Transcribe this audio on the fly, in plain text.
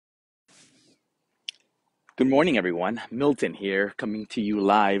Good morning, everyone. Milton here, coming to you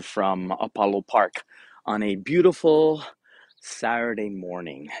live from Apollo Park on a beautiful Saturday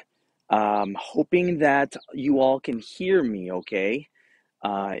morning. Hoping that you all can hear me okay.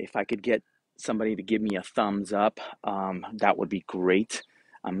 If I could get somebody to give me a thumbs up, that would be great.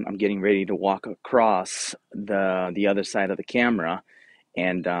 I'm getting ready to walk across the other side of the camera,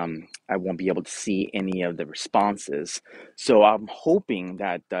 and I won't be able to see any of the responses. So I'm hoping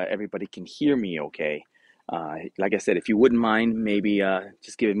that everybody can hear me okay. Like I said, if you wouldn't mind, maybe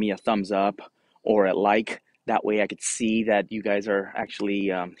just giving me a thumbs up or a like. That way I could see that you guys are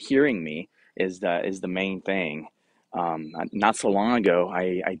actually hearing me is the main thing. Not so long ago,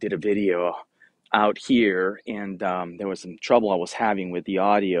 I did a video out here, and there was some trouble I was having with the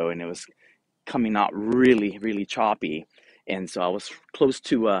audio, and it was coming out really, really choppy. And so I was close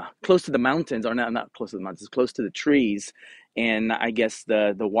to the mountains, or not close to the mountains, close to the trees. And I guess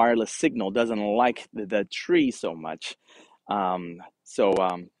the wireless signal doesn't like the tree so much. So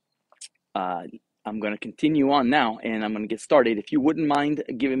uh, I'm going to continue on now, and I'm going to get started. If you wouldn't mind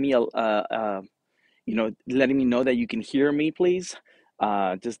giving me letting me know that you can hear me, please.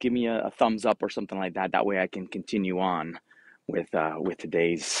 Just give me a thumbs up or something like that. That way I can continue on with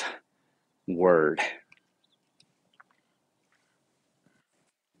today's word.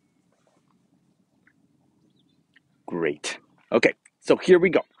 Great. Okay, so here we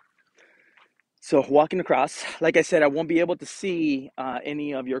go. So walking across, like I said, I won't be able to see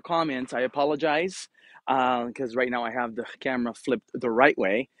any of your comments. I apologize because right now I have the camera flipped the right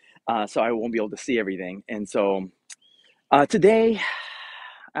way, so I won't be able to see everything. And so today,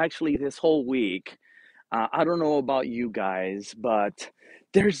 actually, this whole week, I don't know about you guys, but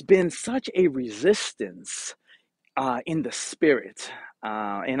there's been such a resistance in the spirit.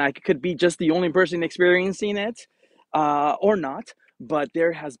 And I could be just the only person experiencing it or not, but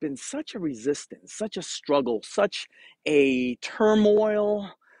there has been such a resistance, such a struggle, such a turmoil,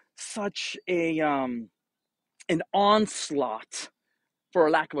 such an onslaught, for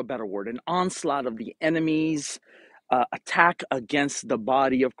lack of a better word, an onslaught of the enemy's attack against the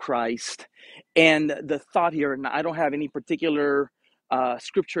body of Christ. And the thought here, and I don't have any particular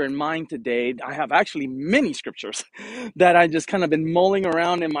scripture in mind today. I have actually many scriptures that I just kind of been mulling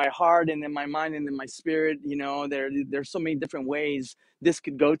around in my heart and in my mind and in my spirit. There's so many different ways this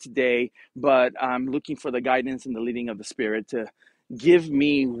could go today, but I'm looking for the guidance and the leading of the Spirit to give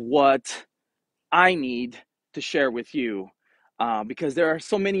me what I need to share with you, because there are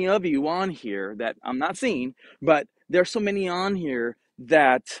so many of you on here that I'm not seeing, but there are so many on here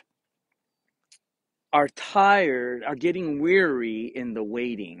that are tired, are getting weary in the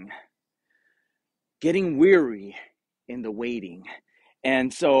waiting, getting weary in the waiting.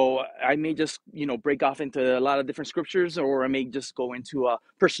 And so I may just, break off into a lot of different scriptures, or I may just go into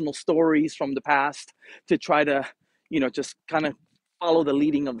personal stories from the past to try to, just kind of follow the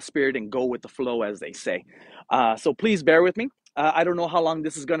leading of the Spirit and go with the flow, as they say. So please bear with me. I don't know how long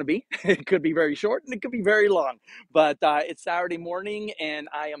this is going to be. It could be very short and it could be very long, but it's Saturday morning, and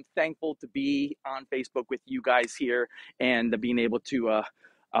I am thankful to be on Facebook with you guys here and being able to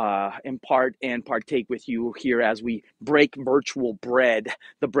impart and partake with you here as we break virtual bread,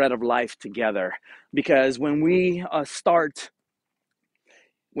 the bread of life together. Because when we start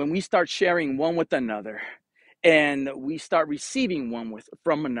sharing one with another, and we start receiving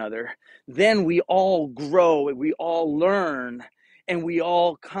from another, then we all grow, we all learn, and we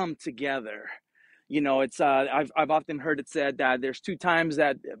all come together. It's I've often heard it said that there's two times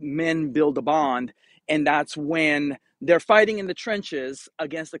that men build a bond, and that's when they're fighting in the trenches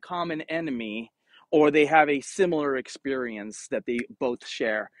against a common enemy, or they have a similar experience that they both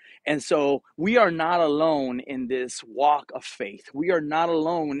share. And so we are not alone in this walk of faith. We are not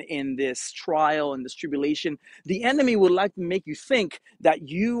alone in this trial and this tribulation. The enemy would like to make you think that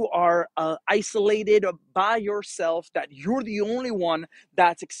you are isolated by yourself, that you're the only one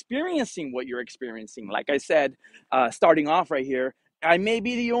that's experiencing what you're experiencing. Like I said, starting off right here, I may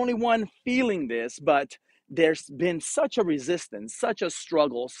be the only one feeling this, but there's been such a resistance, such a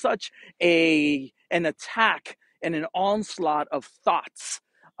struggle, such an attack and an onslaught of thoughts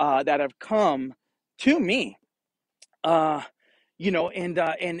that have come to me. And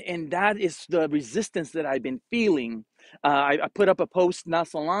that is the resistance that I've been feeling. I put up a post not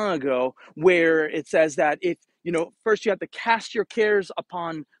so long ago where it says that if first you have to cast your cares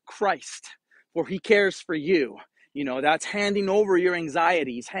upon Christ, for He cares for you. That's handing over your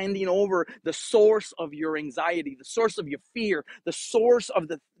anxieties, handing over the source of your anxiety, the source of your fear, the source of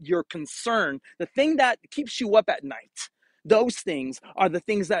your concern, the thing that keeps you up at night. Those things are the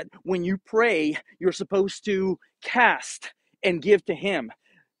things that when you pray, you're supposed to cast and give to Him.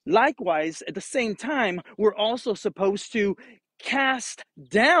 Likewise, at the same time, we're also supposed to cast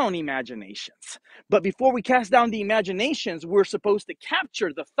down imaginations. But before we cast down the imaginations, we're supposed to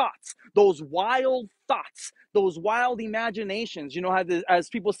capture the thoughts, those wild thoughts, those wild imaginations. You know how, as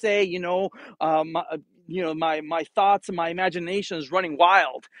people say, my thoughts and my imagination is running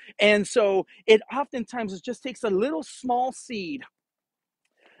wild. And so it oftentimes it just takes a little small seed,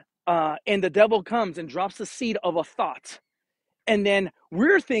 and the devil comes and drops the seed of a thought. And then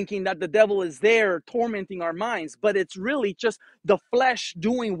we're thinking that the devil is there tormenting our minds, but it's really just the flesh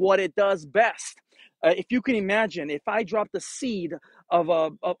doing what it does best. If you can imagine, if I dropped the seed of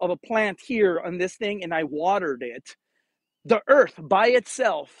a plant here on this thing and I watered it, the earth by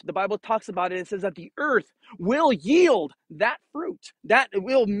itself, the Bible talks about it, it says that the earth will yield that fruit, that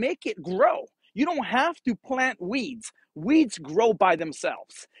will make it grow. You don't have to plant weeds. Weeds grow by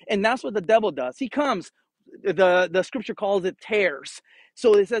themselves. And that's what the devil does. He comes, the scripture calls it tares.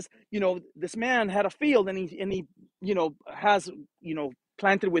 So it says, this man had a field and he has,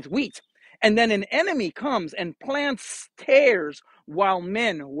 planted with wheat. And then an enemy comes and plants tares while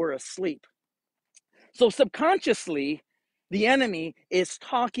men were asleep. So subconsciously, the enemy is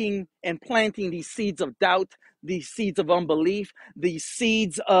talking and planting these seeds of doubt, these seeds of unbelief, these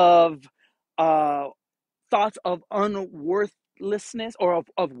seeds of thoughts of unworthlessness or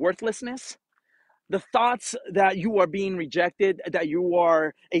of worthlessness. The thoughts that you are being rejected, that you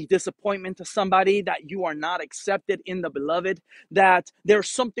are a disappointment to somebody, that you are not accepted in the beloved, that there's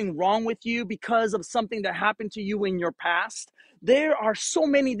something wrong with you because of something that happened to you in your past. There are so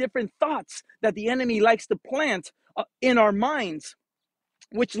many different thoughts that the enemy likes to plant in our minds,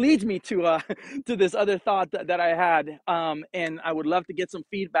 which leads me to to this other thought that I had, and I would love to get some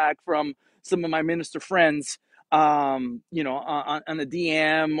feedback from some of my minister friends, on the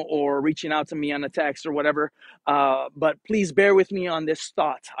DM or reaching out to me on a text or whatever. But please bear with me on this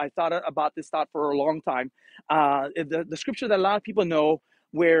thought. I thought about this thought for a long time. The scripture that a lot of people know,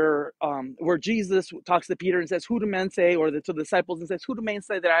 where Jesus talks to Peter and says, "Who do men say?" or to the disciples and says, "Who do men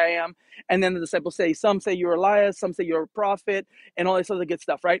say that I am?" And then the disciples say, "Some say you're Elias, some say you're a prophet," and all this other good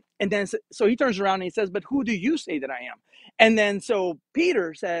stuff, right? And then so he turns around and he says, "But who do you say that I am?" And then so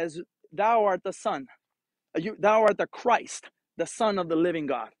Peter says, "Thou art the Son. Thou art the Christ, the Son of the living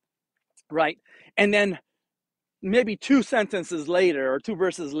God," right? And then maybe two sentences later or two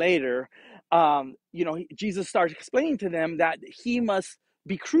verses later, Jesus starts explaining to them that he must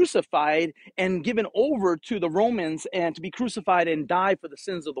be crucified and given over to the Romans and to be crucified and die for the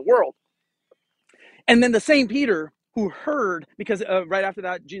sins of the world. And then the same Peter who heard, because right after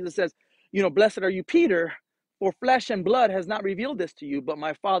that, Jesus says, "Blessed are you, Peter, for flesh and blood has not revealed this to you, but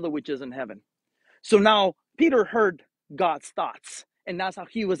my Father which is in heaven." So now Peter heard God's thoughts, and that's how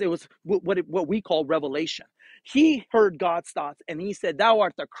it was what we call revelation. He heard God's thoughts, and he said, "Thou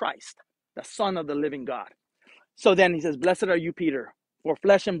art the Christ, the Son of the living God." So then he says, "Blessed are you, Peter, for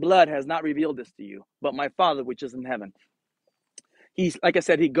flesh and blood has not revealed this to you, but my Father which is in heaven." He's, like I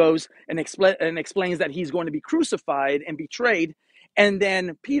said, he goes and explains that he's going to be crucified and betrayed. And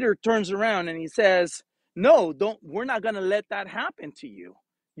then Peter turns around and he says, "No, we're not going to let that happen to you.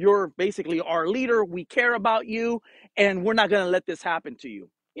 You're basically our leader. We care about you, and we're not going to let this happen to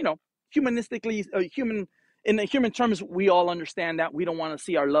you." Humanistically, in the human terms, we all understand that we don't want to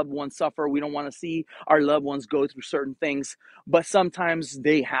see our loved ones suffer. We don't want to see our loved ones go through certain things, but sometimes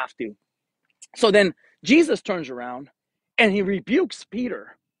they have to. So then Jesus turns around and he rebukes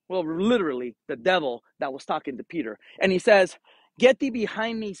Peter. Well, literally, the devil that was talking to Peter. And he says, "Get thee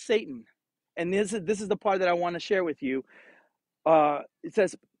behind me, Satan." And this is the part that I want to share with you. It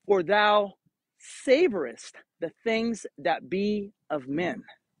says, "For thou savorest the things that be of men."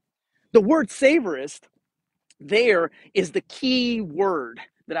 The word savorest there is the key word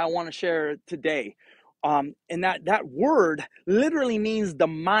that I want to share today. And that word literally means the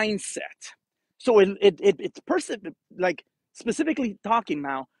mindset. So it's like specifically talking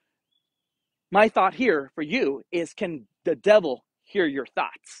now. My thought here for you is, can the devil hear your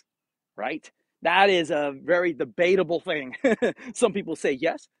thoughts? Right? That is a very debatable thing. Some people say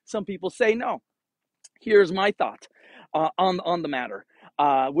yes, some people say no. Here's my thought on the matter,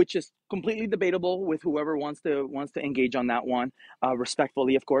 which is completely debatable with whoever wants to engage on that one,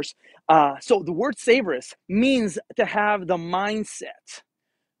 respectfully, of course. So the word savorest means to have the mindset.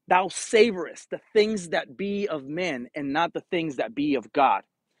 Thou savorest the things that be of men and not the things that be of God.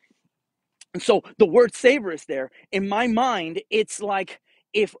 And so the word savorest there, in my mind, it's like,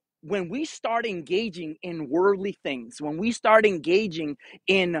 if when we start engaging in worldly things, when we start engaging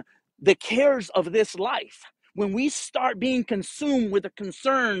in the cares of this life, when we start being consumed with the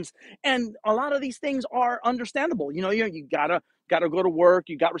concerns, and a lot of these things are understandable. You gotta go to work,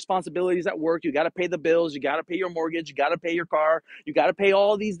 you got responsibilities at work, you gotta pay the bills, you gotta pay your mortgage, you gotta pay your car, you gotta pay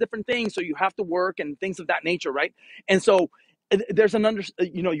all these different things, so you have to work and things of that nature, right? And so there's an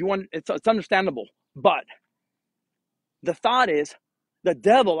it's understandable. But the thought is, the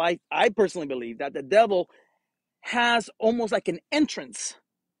devil, I personally believe that the devil has almost like an entrance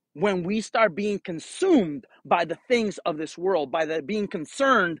when we start being consumed by the things of this world, by the being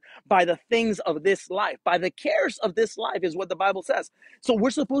concerned by the things of this life, by the cares of this life, is what the Bible says. So we're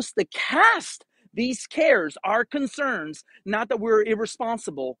supposed to cast these cares, our concerns, not that we're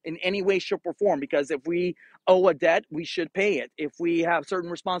irresponsible in any way, shape, or form, because if we owe a debt, we should pay it. If we have certain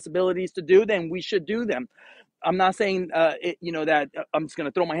responsibilities to do, then we should do them. I'm not saying, that I'm just going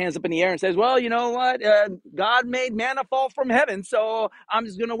to throw my hands up in the air and says, well, you know what? God made manna fall from heaven, so I'm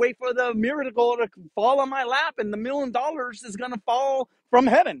just going to wait for the miracle to fall on my lap, and the $1,000,000 is going to fall from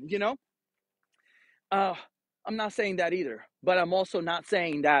heaven, I'm not saying that either, but I'm also not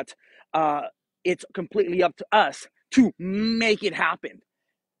saying that it's completely up to us to make it happen.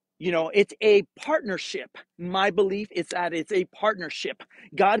 It's a partnership. My belief is that it's a partnership.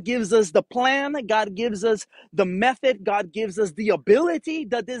 God gives us the plan. God gives us the method. God gives us the ability,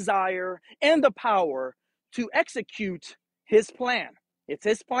 the desire, and the power to execute his plan. It's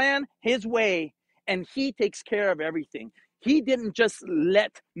his plan, his way, and he takes care of everything. He didn't just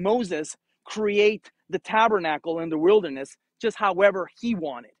let Moses create the tabernacle in the wilderness just however he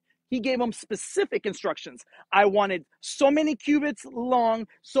wanted. He gave him specific instructions. I wanted so many cubits long,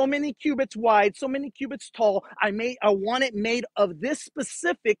 so many cubits wide, so many cubits tall. I want it made of this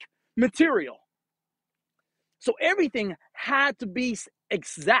specific material. So everything had to be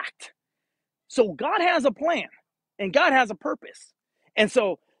exact. So God has a plan and God has a purpose. And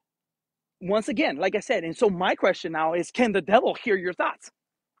so, once again, like I said, and so my question now is, can the devil hear your thoughts?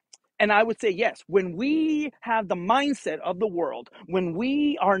 And I would say yes. When we have the mindset of the world, when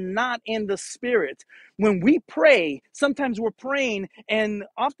we are not in the spirit, when we pray, sometimes we're praying and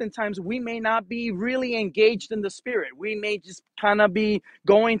oftentimes we may not be really engaged in the spirit. We may just kind of be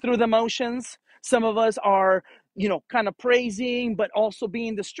going through the motions. Some of us are, kind of praising, but also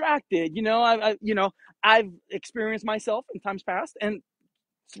being distracted. I've experienced myself in times past, and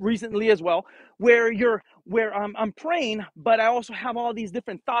recently as well, where I'm praying, but I also have all these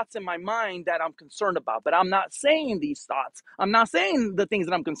different thoughts in my mind that I'm concerned about, but I'm not saying these thoughts. I'm not saying the things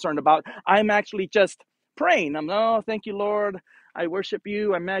that I'm concerned about. I'm actually just praying. Oh, thank you, Lord. I worship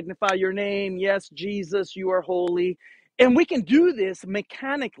you. I magnify your name. Yes, Jesus, you are holy. And we can do this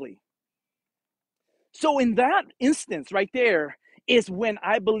mechanically. So in that instance right there is when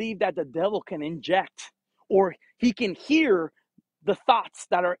I believe that the devil can inject, or he can hear the thoughts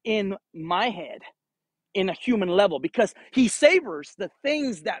that are in my head in a human level, because he savors the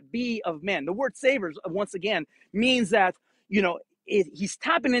things that be of men. The word savors, once again, means that, he's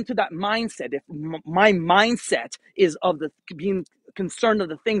tapping into that mindset. If my mindset is of the being concerned of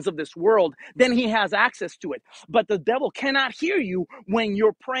the things of this world, then he has access to it. But the devil cannot hear you when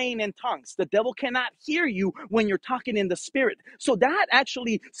you're praying in tongues. The devil cannot hear you when you're talking in the spirit. So that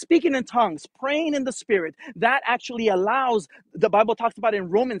actually, speaking in tongues, praying in the spirit, that actually allows, the Bible talks about in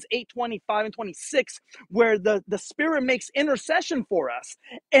Romans 8:25 and 26, where the spirit makes intercession for us.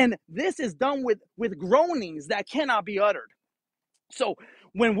 And this is done with groanings that cannot be uttered. So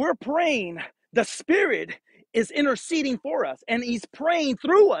when we're praying, the Spirit is interceding for us, and he's praying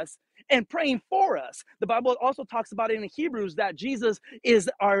through us and praying for us. The Bible also talks about in Hebrews that Jesus is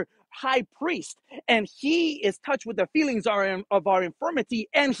our high priest, and he is touched with the feelings of our infirmity,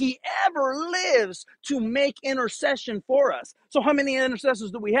 and he ever lives to make intercession for us. So how many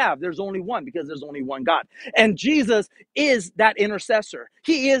intercessors do we have? There's only one, because there's only one God. And Jesus is that intercessor.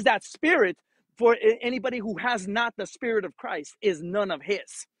 He is that Spirit. For anybody who has not the Spirit of Christ is none of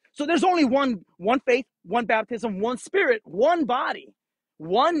his. So there's only one faith, one baptism, one Spirit, one body,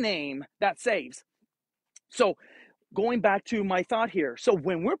 one name that saves. So going back to my thought here. So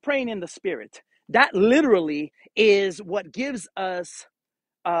when we're praying in the Spirit, that literally is what gives us,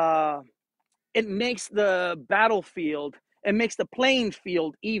 it makes the battlefield, it makes the playing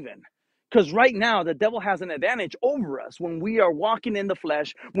field even. Because right now, the devil has an advantage over us when we are walking in the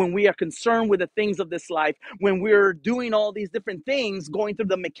flesh, when we are concerned with the things of this life, when we're doing all these different things, going through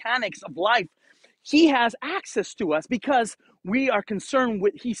the mechanics of life. He has access to us because we are concerned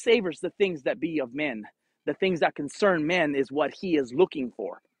with, he savors the things that be of men. The things that concern men is what he is looking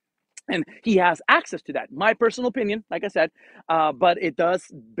for. And he has access to that. My personal opinion, like I said, but it does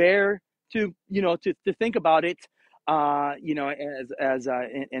bear to, to think about it. and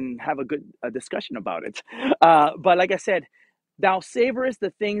have a good discussion about it. But like I said, thou savorest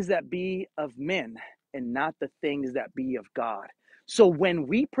the things that be of men and not the things that be of God. So when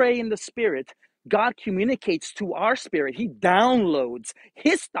we pray in the Spirit, God communicates to our spirit. He downloads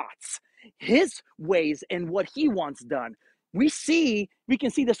his thoughts, his ways, and what he wants done. We can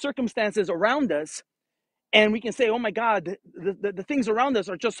see the circumstances around us, and we can say, oh my God, the things around us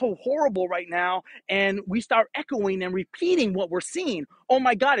are just so horrible right now. And we start echoing and repeating what we're seeing. Oh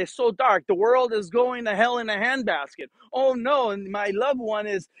my God, it's so dark. The world is going to hell in a handbasket. Oh no, and my loved one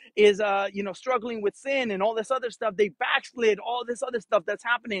is struggling with sin and all this other stuff. They backslid, all this other stuff that's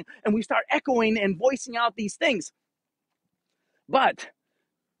happening. And we start echoing and voicing out these things. But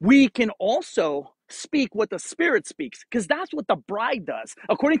we can also speak what the Spirit speaks, because that's what the bride does.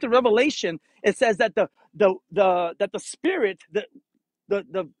 According to Revelation, it says that the Spirit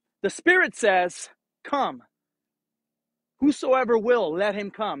the Spirit says, "Come, whosoever will, let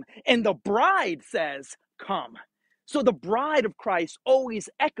him come," and the bride says, "Come." So the bride of Christ always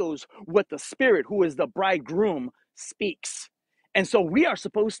echoes what the Spirit, who is the bridegroom, speaks. And so we are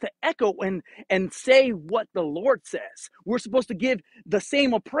supposed to echo and say what the Lord says. We're supposed to give the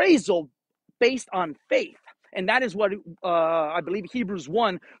same appraisal based on faith. And that is what I believe Hebrews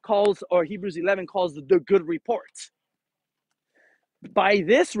 1 calls, or Hebrews 11 calls, the good reports. By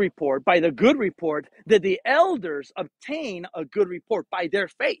this report, by the good report, that the elders obtain a good report by their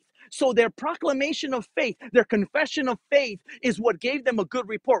faith. So their proclamation of faith, their confession of faith, is what gave them a good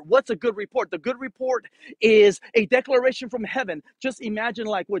report. What's a good report? The good report is a declaration from heaven. Just imagine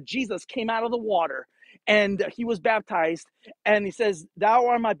like what Jesus came out of the water and he was baptized, and he says, "Thou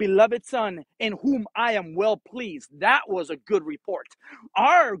art my beloved son, in whom I am well pleased." That was a good report.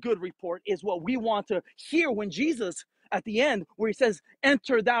 Our good report is what we want to hear when Jesus, at the end, where he says,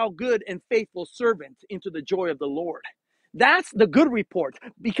 "Enter thou good and faithful servant into the joy of the Lord." That's the good report,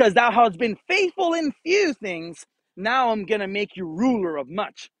 because thou hast been faithful in few things. Now I'm going to make you ruler of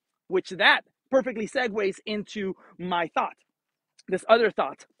much, which that perfectly segues into my thought, this other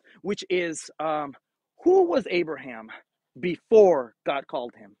thought, which is, who was Abraham before God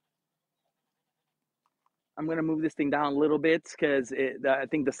called him? I'm going to move this thing down a little bit because I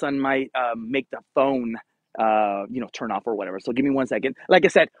think the sun might make the phone turn off or whatever. So give me 1 second. Like I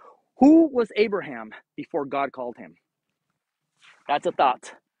said, who was Abraham before God called him? That's a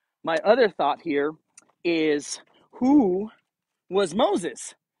thought. My other thought here is, who was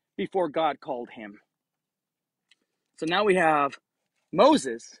Moses before God called him? So now we have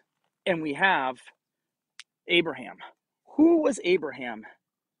Moses and we have Abraham. Who was Abraham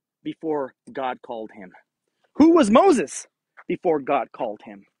before God called him? Who was Moses before God called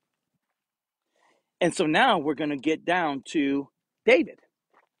him? And so now we're going to get down to David.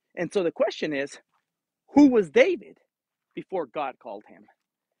 And so the question is, who was David before God called him?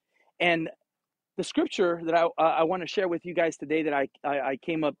 And the scripture that I want to share with you guys today, that I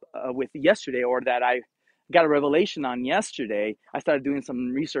came up with yesterday, or that I got a revelation on yesterday, I started doing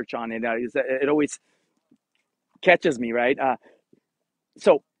some research on it. It always catches me, right?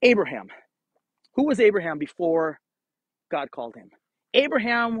 So Abraham, who was Abraham before God called him?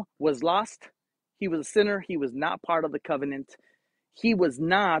 Abraham was lost. He was a sinner. He was not part of the covenant. He was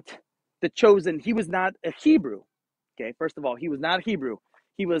not the chosen. He was not a Hebrew. Okay, first of all, he was not a Hebrew.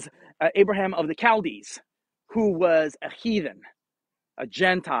 He was Abraham of the Chaldees, who was a heathen, a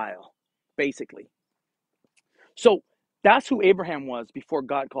Gentile, basically. So that's who Abraham was before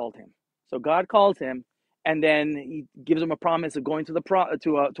God called him. So God calls him, and then he gives him a promise of going to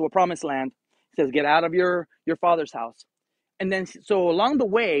a promised land. He says, "Get out of your father's house." And then, so along the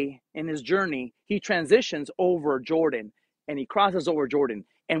way in his journey, he transitions over Jordan, and he crosses over Jordan.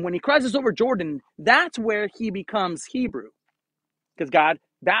 And when he crosses over Jordan, that's where he becomes Hebrew, because God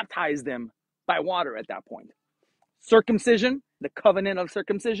baptized them by water at that point. Circumcision, the covenant of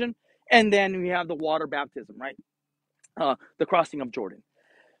circumcision, and then we have the water baptism, right? The crossing of Jordan.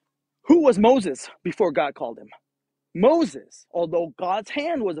 Who was Moses before God called him? Moses, although God's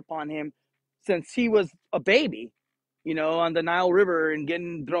hand was upon him since he was a baby, on the Nile River and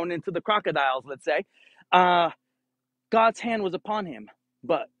getting thrown into the crocodiles, let's say, God's hand was upon him.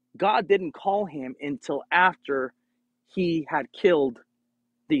 But God didn't call him until after he had killed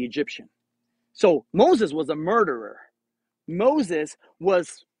the Egyptian. So Moses was a murderer. Moses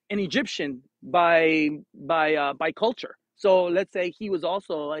was an Egyptian by culture. So let's say he was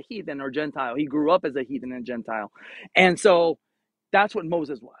also a heathen or Gentile. He grew up as a heathen and Gentile. And so that's what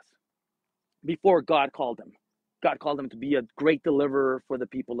Moses was before God called him. God called him to be a great deliverer for the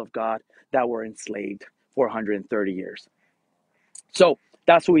people of God that were enslaved for 130 years. So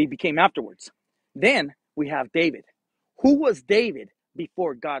that's who he became afterwards. Then we have David. Who was David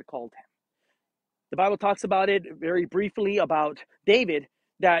before God called him? The Bible talks about it very briefly about David,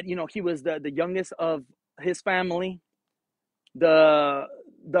 that, he was the youngest of his family, the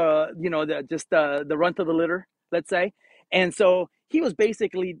the runt of the litter, let's say. And so he was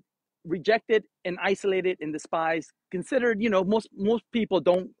basically rejected and isolated and despised, considered. Most people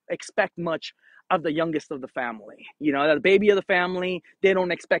don't expect much of the youngest of the family. The baby of the family, they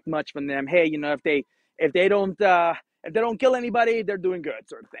don't expect much from them. Hey, if they don't kill anybody, they're doing good,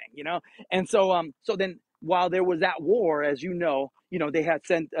 sort of thing. And so then, while there was that war, as they had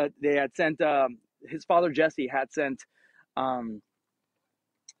sent his father Jesse had sent um,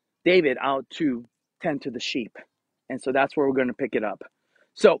 David out to tend to the sheep. And so that's where we're going to pick it up.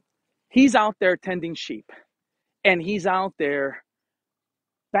 So he's out there tending sheep, and he's out there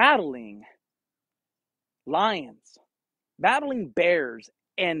battling lions, battling bears,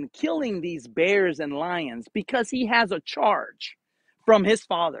 and killing these bears and lions because he has a charge from his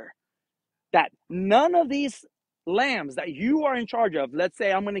father that none of these lambs that you are in charge of, let's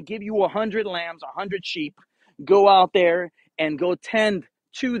say I'm going to give you 100 lambs, 100 sheep, go out there and go tend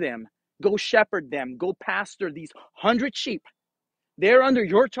to them, go shepherd them, go pastor these 100 sheep. They're under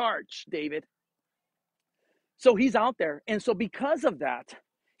your charge, David. So he's out there. And so because of that,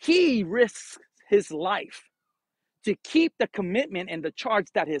 he risks his life to keep the commitment and the charge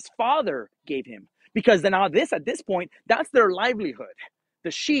that his father gave him. Because then at this point, that's their livelihood.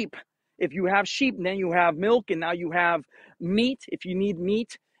 The sheep, if you have sheep, then you have milk, and now you have meat if you need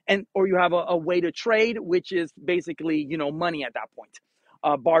meat, or you have a way to trade, which is basically, money at that point,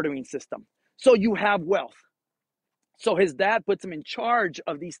 a bartering system. So you have wealth. So his dad puts him in charge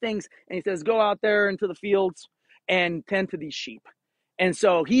of these things, and he says, go out there into the fields and tend to these sheep. And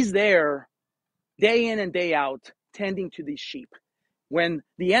so he's there day in and day out tending to these sheep. When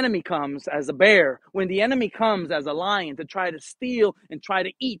the enemy comes as a bear, when the enemy comes as a lion to try to steal and try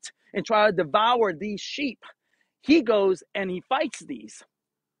to eat and try to devour these sheep, he goes and he fights these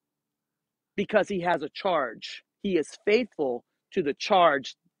because he has a charge. He is faithful to the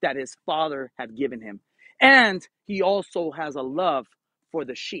charge that his father had given him. And he also has a love for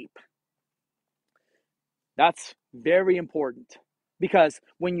the sheep. That's very important, because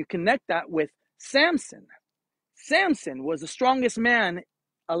when you connect that with Samson was the strongest man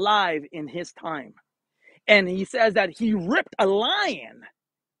alive in his time. And he says that he ripped a lion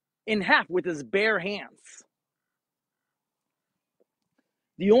in half with his bare hands.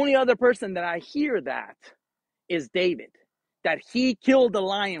 The only other person that I hear that is David, that he killed the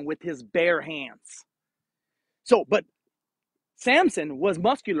lion with his bare hands. So, but Samson was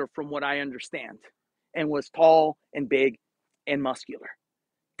muscular from what I understand, and was tall and big and muscular.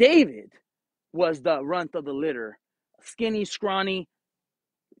 David was the runt of the litter, skinny, scrawny,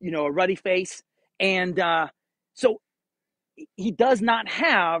 a ruddy face. And so he does not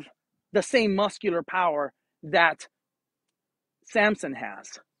have the same muscular power that Samson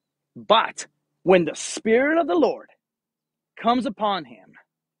has. But when the Spirit of the Lord comes upon him,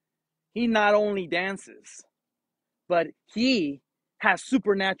 he not only dances, but he has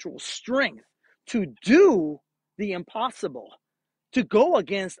supernatural strength to do the impossible, to go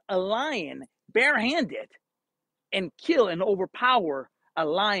against a lion barehanded and kill and overpower a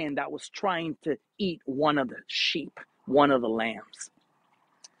lion that was trying to eat one of the sheep, one of the lambs.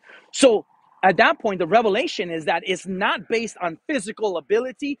 So at that point, the revelation is that it's not based on physical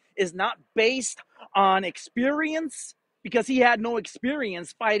ability, it's not based on experience, because he had no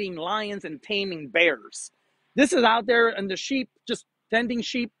experience fighting lions and taming bears. This is out there in the sheep, just tending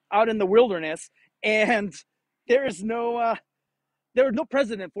sheep out in the wilderness, and there was no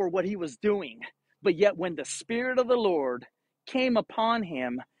precedent for what he was doing. But yet when the Spirit of the Lord came upon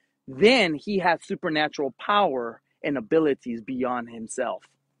him, then he had supernatural power and abilities beyond himself.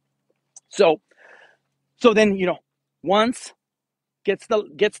 So then, once gets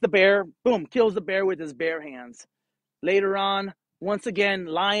the bear, boom, kills the bear with his bare hands. Later on, once again,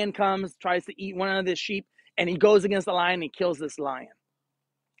 lion comes, tries to eat one of the sheep, and he goes against the lion and he kills this lion.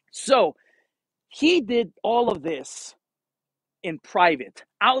 So he did all of this in private,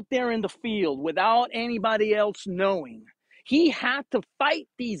 out there in the field, without anybody else knowing. He had to fight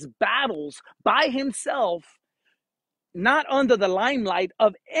these battles by himself, not under the limelight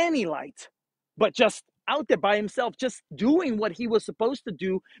of any light, but just out there by himself, just doing what he was supposed to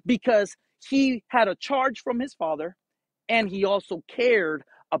do, because he had a charge from his father, and he also cared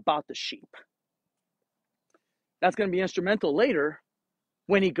about the sheep. That's going to be instrumental later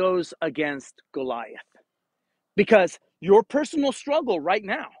when he goes against Goliath, because your personal struggle right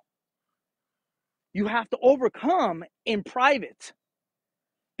now, you have to overcome in private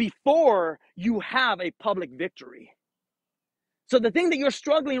before you have a public victory. So the thing that you're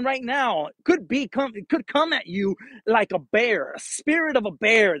struggling right now could come at you like a bear, a spirit of a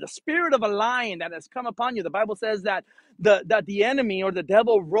bear, the spirit of a lion that has come upon you. The Bible says that the enemy or the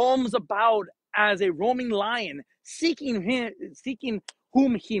devil roams about as a roaming lion, seeking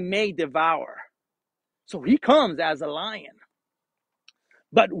whom he may devour. So he comes as a lion.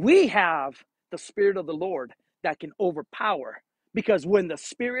 But we have the Spirit of the Lord that can overpower. Because when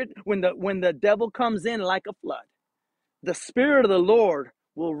the devil comes in like a flood, the Spirit of the Lord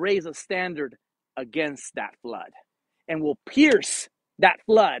will raise a standard against that flood and will pierce that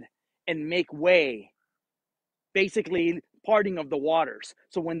flood and make way, basically parting of the waters.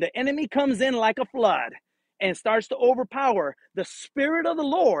 So when the enemy comes in like a flood and starts to overpower, the Spirit of the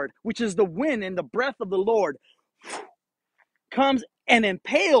Lord, which is the wind and the breath of the Lord, comes and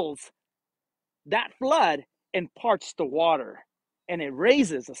impales that flood and parts the water. And it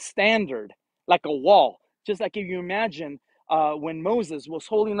raises a standard like a wall. Just like if you imagine when Moses was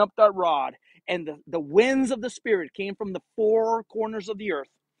holding up that rod and the winds of the Spirit came from the four corners of the earth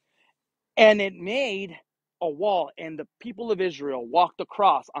and it made a wall and the people of Israel walked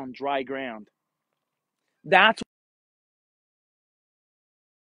across on dry ground. That's